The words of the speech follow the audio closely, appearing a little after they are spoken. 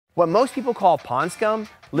What most people call pond scum,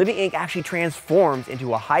 living ink actually transforms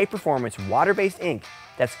into a high-performance water-based ink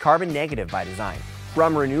that's carbon negative by design.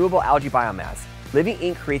 From renewable algae biomass, living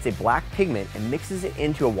ink creates a black pigment and mixes it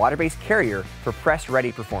into a water-based carrier for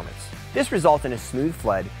press-ready performance. This results in a smooth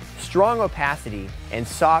flood, strong opacity, and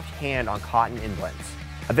soft hand on cotton and blends.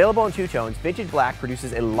 Available in two tones, Vintage Black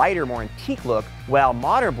produces a lighter, more antique look, while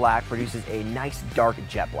Modern Black produces a nice dark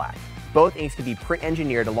jet black. Both inks can be print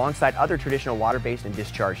engineered alongside other traditional water-based and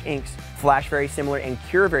discharge inks, flash very similar and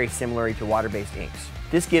cure very similarly to water-based inks.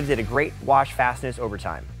 This gives it a great wash fastness over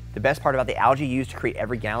time. The best part about the algae used to create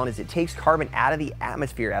every gallon is it takes carbon out of the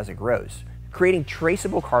atmosphere as it grows, creating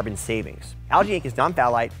traceable carbon savings. Algae ink is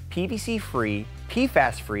non-phthalate, PVC-free,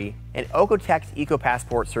 PFAS-free, and Okotex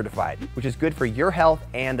EcoPassport certified, which is good for your health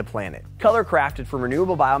and the planet. Color crafted from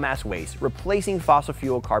renewable biomass waste, replacing fossil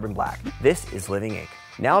fuel carbon black. This is living ink.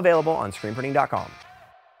 Now available on screenprinting.com.